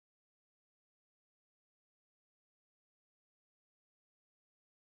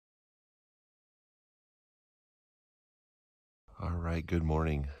right, good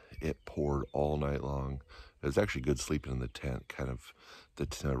morning. It poured all night long. It was actually good sleeping in the tent. Kind of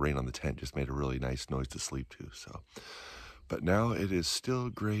the rain on the tent just made a really nice noise to sleep to. But now it is still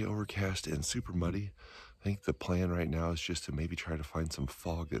gray, overcast, and super muddy. I think the plan right now is just to maybe try to find some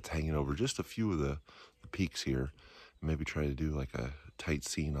fog that's hanging over just a few of the peaks here. Maybe try to do like a tight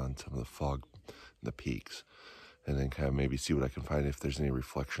scene on some of the fog in the peaks. And then kind of maybe see what I can find if there's any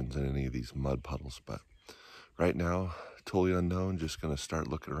reflections in any of these mud puddles. But right now, totally unknown, just gonna start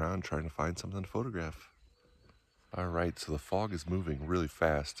looking around, trying to find something to photograph. All right, so the fog is moving really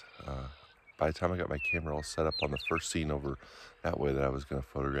fast. By the time I got my camera all set up on the first scene over that way that I was gonna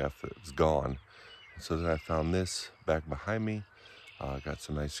photograph, it was gone. So then I found this back behind me. Got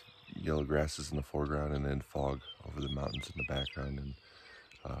some nice yellow grasses in the foreground and then fog over the mountains in the background.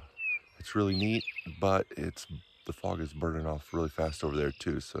 And it's really neat, but the fog is burning off really fast over there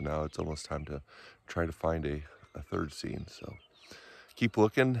too. So now it's almost time to try to find a third scene. So keep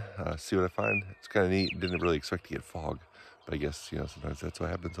looking, see what I find. It's kind of neat. Didn't really expect to get fog, but I guess, sometimes that's what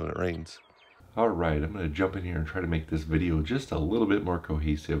happens when it rains. All right, I'm going to jump in here and try to make this video just a little bit more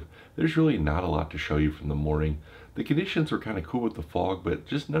cohesive. There's really not a lot to show you from the morning. The conditions were kind of cool with the fog, but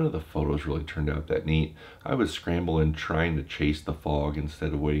just none of the photos really turned out that neat. I was scrambling trying to chase the fog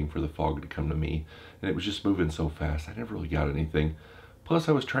instead of waiting for the fog to come to me, and it was just moving so fast I never really got anything. Plus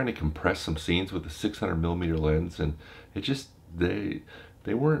I was trying to compress some scenes with a 600mm lens, and it just, they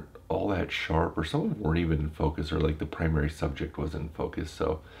weren't all that sharp, or some of them weren't even in focus, or like the primary subject wasn't in focus.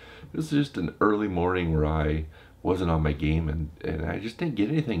 So it was just an early morning where I wasn't on my game, and I just didn't get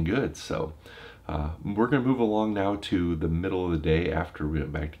anything good. So we're gonna move along now to the middle of the day after we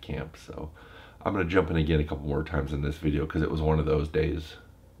went back to camp. So I'm gonna jump in again a couple more times in this video because it was one of those days.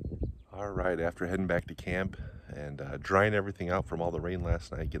 All right, after heading back to camp and drying everything out from all the rain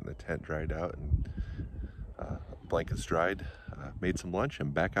last night, getting the tent dried out and blankets dried, made some lunch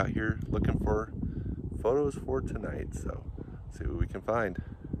and back out here looking for photos for tonight. So see what we can find.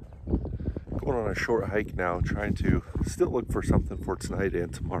 Going on a short hike now, trying to still look for something for tonight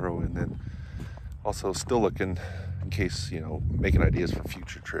and tomorrow, and then also still looking in case, making ideas for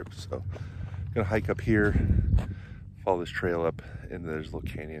future trips. So I'm gonna hike up here, follow this trail up, and there's a little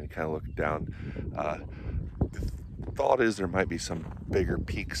canyon and kind of look down. The thought is there might be some bigger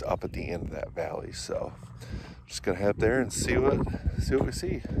peaks up at the end of that valley, so just gonna head up there and see what we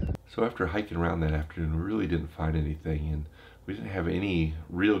see. So after hiking around that afternoon, we really didn't find anything, and we didn't have any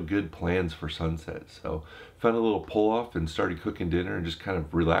real good plans for sunset. So found a little pull off and started cooking dinner and just kind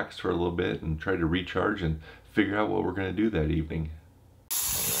of relaxed for a little bit and tried to recharge and figure out what we're gonna do that evening.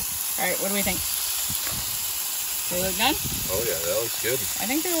 All right, what do we think? They look done? Oh yeah, that looks good. I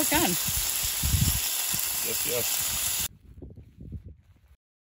think they look done. Yes.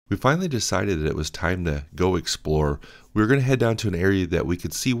 We finally decided that it was time to go explore. We were going to head down to an area that we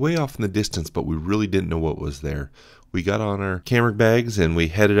could see way off in the distance, but we really didn't know what was there. We got on our camera bags and we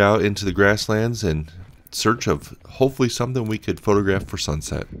headed out into the grasslands in search of hopefully something we could photograph for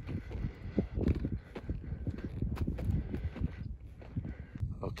sunset.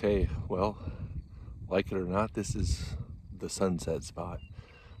 Okay, well, like it or not, this is the sunset spot.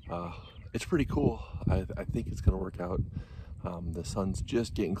 It's pretty cool. I think it's going to work out. The sun's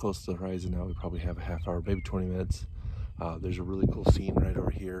just getting close to the horizon now. We probably have a half hour, maybe 20 minutes. There's a really cool scene right over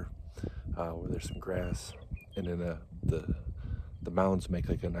here where there's some grass, and then the mounds make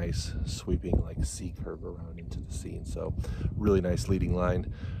like a nice sweeping like C curve around into the scene. So really nice leading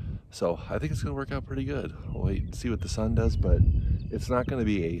line. So I think it's gonna work out pretty good. We'll wait and see what the sun does, but it's not gonna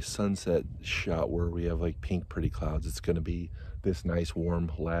be a sunset shot where we have like pink pretty clouds. It's gonna be this nice warm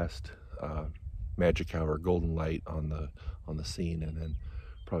last magic hour golden light on the scene, and then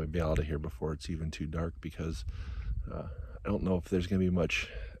probably be out of here before it's even too dark, because I don't know if there's gonna be much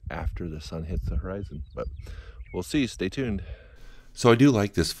after the sun hits the horizon, but we'll see. Stay tuned. So I do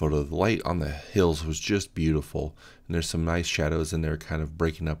like this photo. The light on the hills was just beautiful, and there's some nice shadows in there kind of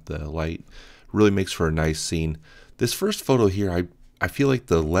breaking up the light. Really makes for a nice scene. This first photo here, I feel like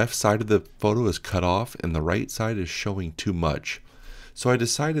the left side of the photo is cut off and the right side is showing too much. So I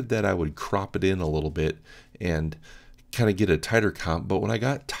decided that I would crop it in a little bit and kind of get a tighter comp. But when I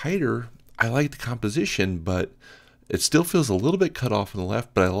got tighter, I like the composition, but it still feels a little bit cut off on the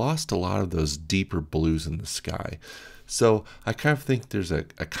left, but I lost a lot of those deeper blues in the sky. So I kind of think there's a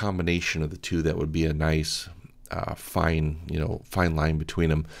combination of the two that would be a nice fine line between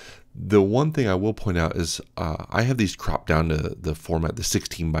them. The one thing I will point out is I have these cropped down to the format, the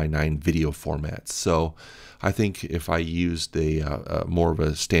 16:9 video format. So I think if I used more of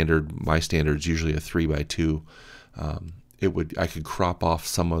a standard, my standard is usually a 3:2, I could crop off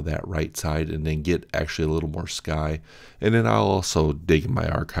some of that right side and then get actually a little more sky. And then I'll also dig in my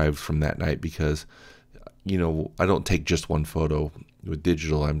archives from that night because, you know, I don't take just one photo. With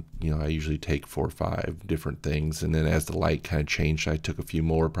digital, I usually take 4 or 5 different things, and then as the light kind of changed, I took a few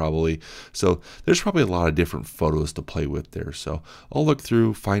more probably. So there's probably a lot of different photos to play with there. So I'll look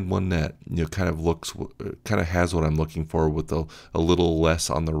through, find one that kind of has what I'm looking for, with a little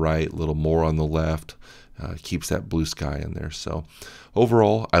less on the right, a little more on the left. Keeps that blue sky in there. So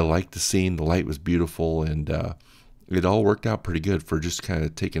overall, I liked the scene. The light was beautiful, and it all worked out pretty good for just kind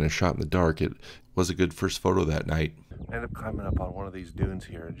of taking a shot in the dark. It was a good first photo that night. I ended up climbing up on one of these dunes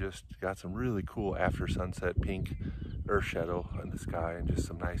here and just got some really cool after sunset pink earth shadow in the sky and just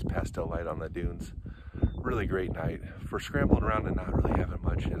some nice pastel light on the dunes. Really great night. For scrambling around and not really having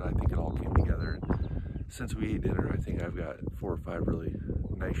much, and I think it all came together. And since we ate dinner, I think I've got 4 or 5 really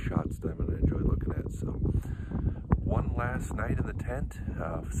nice shots that I'm going to enjoy looking at. So one last night in the tent,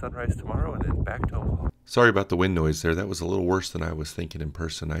 sunrise tomorrow, and then back to Omaha. Sorry about the wind noise there. That was a little worse than I was thinking in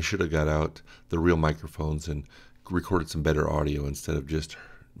person. I should have got out the real microphones and recorded some better audio instead of just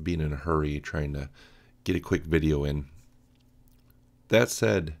being in a hurry trying to get a quick video in. That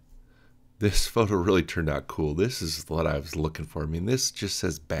said, this photo really turned out cool. This is what I was looking for. I mean, this just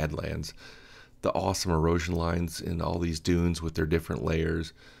says Badlands. The awesome erosion lines in all these dunes with their different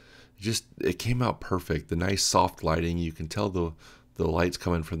layers. It came out perfect. The nice soft lighting. You can tell the light's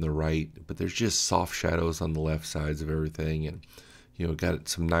coming from the right, but there's just soft shadows on the left sides of everything, and got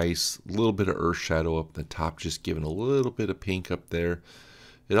some nice little bit of earth shadow up the top, just giving a little bit of pink up there.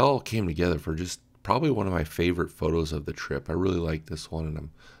 It all came together for just probably one of my favorite photos of the trip. I really like this one, and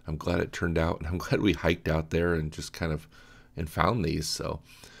I'm glad it turned out, and I'm glad we hiked out there and just kind of found these. So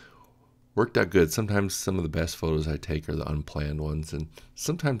worked out good. Sometimes some of the best photos I take are the unplanned ones, and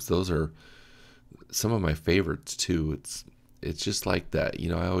sometimes those are some of my favorites too. It's just like that.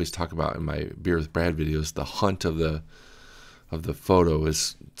 I always talk about in my Beer with Brad videos, the hunt of the photo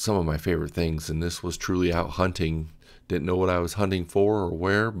is some of my favorite things, and this was truly out hunting. Didn't know what I was hunting for or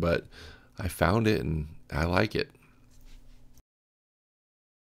where, but I found it and I like it.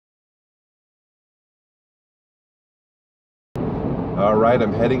 All right,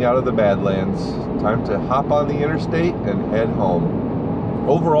 I'm heading out of the Badlands. Time to hop on the interstate and head home.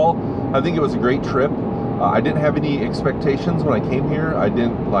 Overall, I think it was a great trip. I didn't have any expectations when I came here. I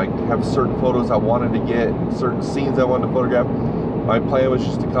didn't have certain photos I wanted to get and certain scenes I wanted to photograph. My plan was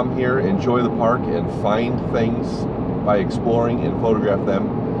just to come here, enjoy the park, and find things by exploring and photograph them.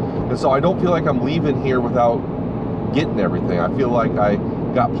 And so I don't feel like I'm leaving here without getting everything. I feel like I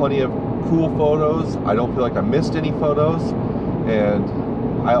got plenty of cool photos. I don't feel like I missed any photos. And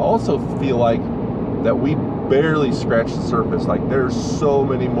I also feel like that we barely scratched the surface. There's so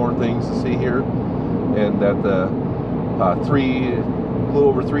many more things to see here. And that the little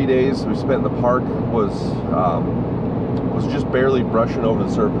over 3 days we spent in the park was just barely brushing over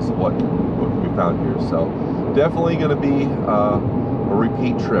the surface of what can be found here. So definitely going to be a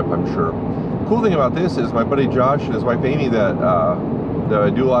repeat trip, I'm sure. Cool thing about this is my buddy Josh and his wife Amy that I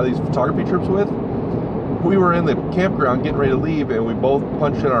do a lot of these photography trips with. We were in the campground getting ready to leave, and we both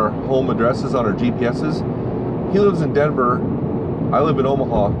punched in our home addresses on our GPSs. He lives in Denver. I live in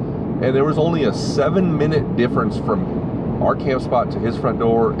Omaha. And there was only a 7-minute difference from our camp spot to his front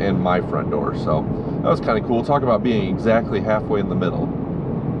door and my front door. So that was kind of cool. Talk about being exactly halfway in the middle.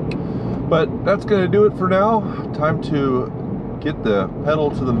 But that's going to do it for now. Time to get the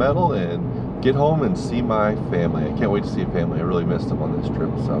pedal to the metal and get home and see my family. I can't wait to see family. I really missed them on this trip.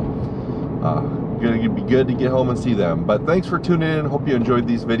 So going to be good to get home and see them. But thanks for tuning in. Hope you enjoyed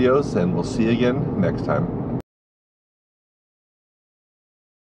these videos, and we'll see you again next time.